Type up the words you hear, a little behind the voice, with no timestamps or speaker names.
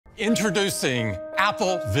Introducing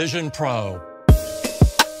Apple Vision Pro.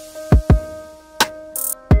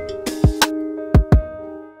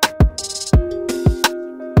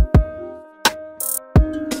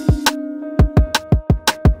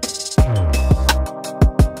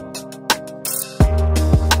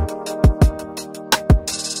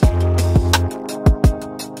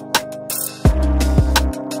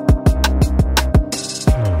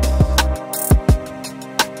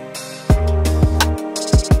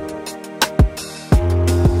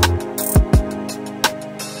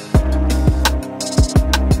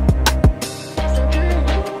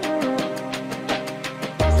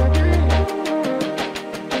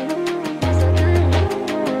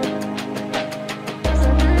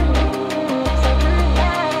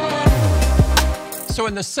 So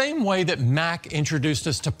in the same way that Mac introduced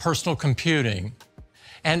us to personal computing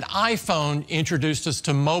and iPhone introduced us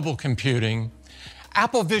to mobile computing,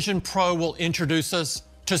 Apple Vision Pro will introduce us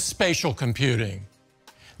to spatial computing.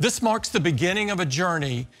 This marks the beginning of a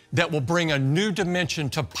journey that will bring a new dimension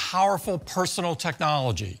to powerful personal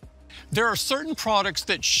technology. There are certain products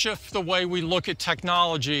that shift the way we look at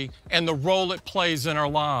technology and the role it plays in our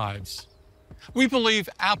lives. We believe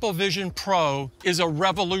Apple Vision Pro is a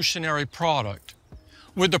revolutionary product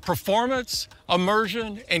with the performance,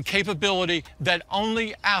 immersion, and capability that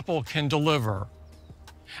only Apple can deliver.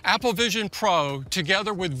 Apple Vision Pro,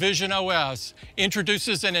 together with Vision OS,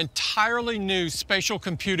 introduces an entirely new spatial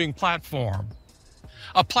computing platform.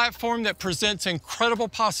 A platform that presents incredible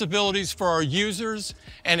possibilities for our users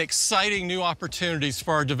and exciting new opportunities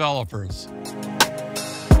for our developers.